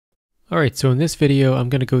Alright, so in this video I'm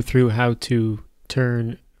going to go through how to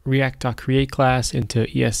turn React.createClass into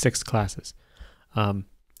ES6 classes.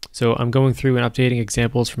 So I'm going through and updating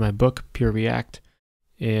examples from my book, Pure React,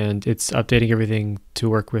 and it's updating everything to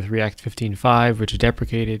work with React 15.5, which is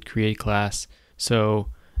deprecated, createClass. So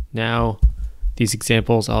now these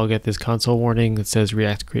examples, I'll get this console warning that says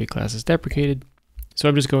React createClass is deprecated. So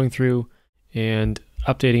I'm just going through and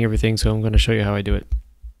updating everything, so I'm going to show you how I do it.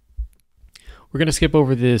 We're going to skip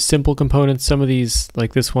over the simple components. Some of these,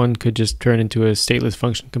 like this one, could just turn into a stateless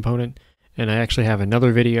function component, and I actually have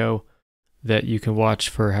another video that you can watch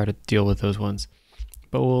for how to deal with those ones.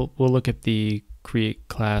 But we'll look at the create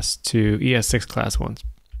class to ES6 class ones.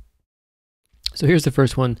 So here's the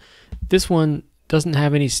first one. This one doesn't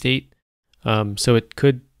have any state, so it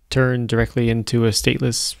could turn directly into a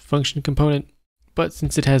stateless function component, but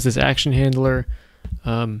since it has this action handler,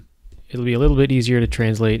 it'll be a little bit easier to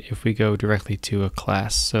translate if we go directly to a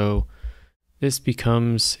class. So this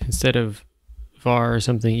becomes, instead of var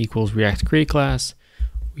something equals React create class,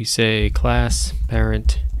 we say class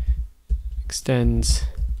parent extends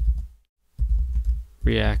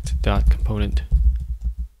React.component.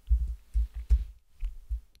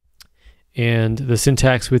 And the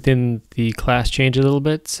syntax within the class change a little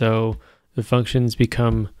bit, so the functions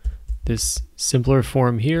become this simpler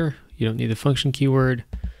form here. You don't need the function keyword.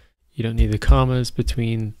 You don't need the commas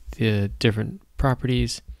between the different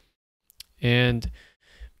properties. And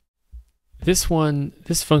this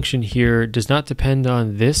function here does not depend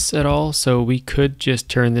on this at all, so we could just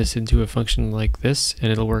turn this into a function like this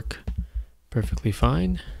and it'll work perfectly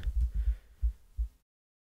fine.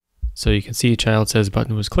 So you can see child says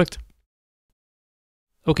button was clicked.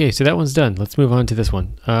 Okay, so that one's done. Let's move on to this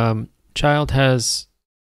one. Child has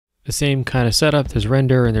the same kind of setup. There's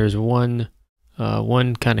render and there's one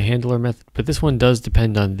kind of handler method, but this one does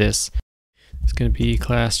depend on this. It's going to be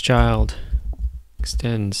class child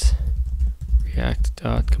extends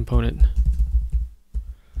React.component.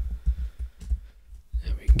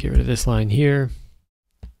 And we can get rid of this line here,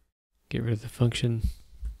 get rid of the function,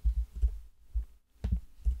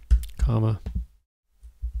 comma.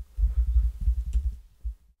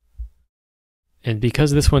 And because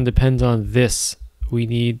this one depends on this, we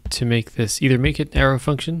need to make this, either make it an arrow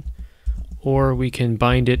function, or we can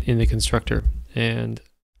bind it in the constructor. And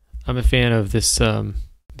I'm a fan of this, the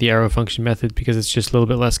arrow function method, because it's just a little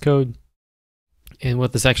bit less code. And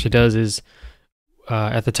what this actually does is,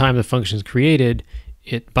 at the time the function is created,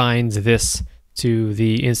 it binds this to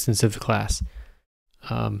the instance of the class.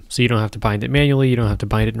 So you don't have to bind it manually, you don't have to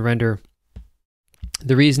bind it in render.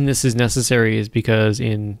 The reason this is necessary is because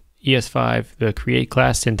in ES5, the create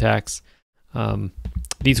class syntax,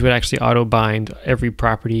 these would actually auto bind every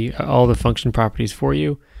property, all the function properties for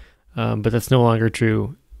you, but that's no longer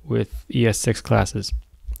true with ES6 classes.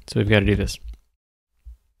 So we've got to do this.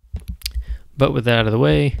 But with that out of the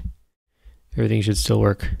way, everything should still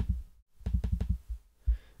work.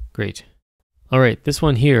 Great. All right, this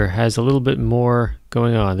one here has a little bit more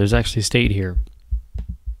going on. There's actually state here.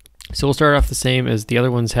 So we'll start off the same as the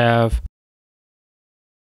other ones have.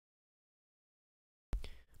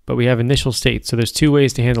 But we have initial state, so there's two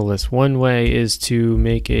ways to handle this. One way is to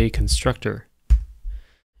make a constructor,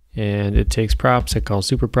 and it takes props, it calls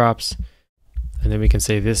super props, and then we can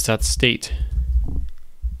say this.state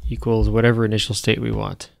equals whatever initial state we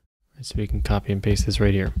want. So we can copy and paste this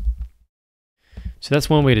right here. So that's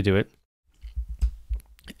one way to do it,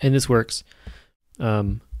 and this works.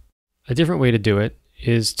 A different way to do it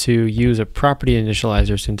is to use a property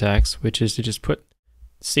initializer syntax, which is to just put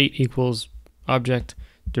state equals object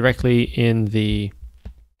directly in the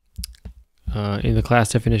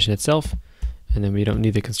class definition itself, and then we don't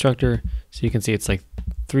need the constructor. So you can see it's like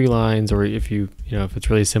 3 lines, or if if it's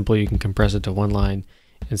really simple, you can compress it to 1 line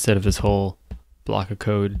instead of this whole block of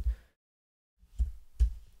code.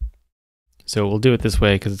 So we'll do it this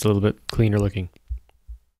way because it's a little bit cleaner looking.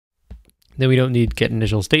 Then we don't need get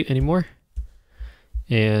initial state anymore,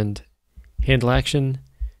 and handle action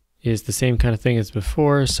is the same kind of thing as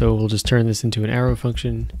before, so we'll just turn this into an arrow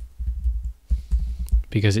function.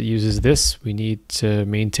 Because it uses this, we need to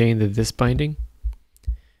maintain the this binding.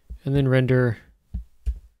 And then render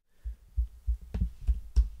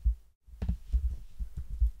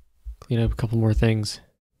clean up a couple more things.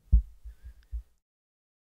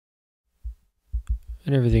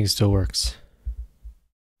 And everything still works.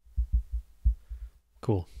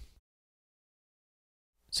 Cool.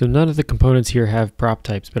 So none of the components here have prop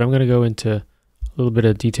types, but I'm going to go into a little bit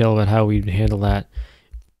of detail about how we handle that.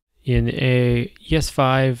 In a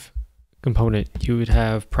ES5 component, you would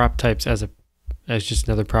have prop types as just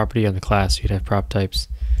another property on the class. You'd have prop types,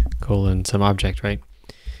 colon, some object, right?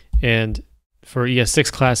 And for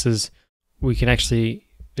ES6 classes, we can actually,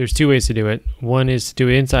 there's two ways to do it. One is to do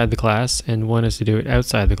it inside the class, and one is to do it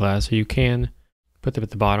outside the class. So you can put them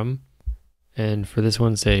at the bottom. And for this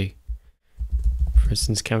one, say, for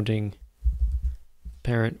instance, counting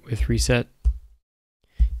parent with reset,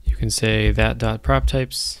 you can say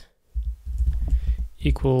that.proptypes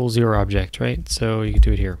equals 0 object, right? So you can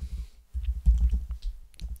do it here.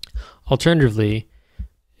 Alternatively,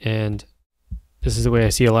 and this is the way I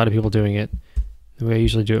see a lot of people doing it, the way I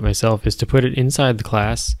usually do it myself, is to put it inside the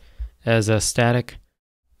class as a static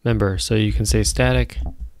member. So you can say static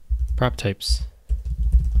prop types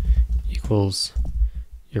equals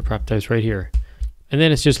your prop types right here. And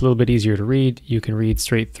then it's just a little bit easier to read. You can read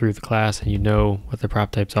straight through the class and you know what the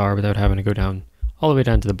prop types are without having to go down all the way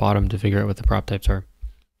down to the bottom to figure out what the prop types are.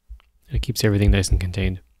 And it keeps everything nice and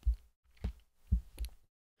contained.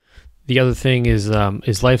 The other thing is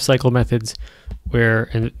lifecycle methods,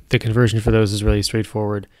 and the conversion for those is really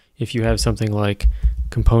straightforward. If you have something like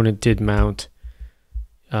component did mount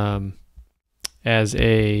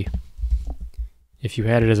if you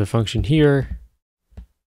had it as a function here,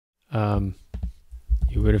 you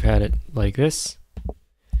would have had it like this.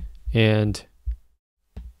 And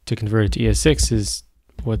to convert it to ES6 is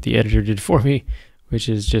what the editor did for me, which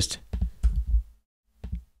is just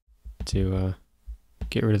to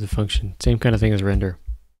get rid of the function. Same kind of thing as render.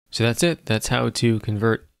 So that's it. That's how to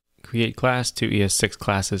convert createClass to ES6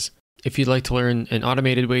 classes. If you'd like to learn an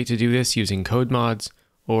automated way to do this using code mods,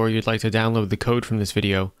 or you'd like to download the code from this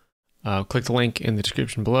video, click the link in the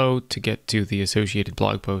description below to get to the associated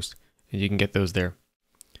blog post, and you can get those there.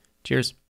 Cheers.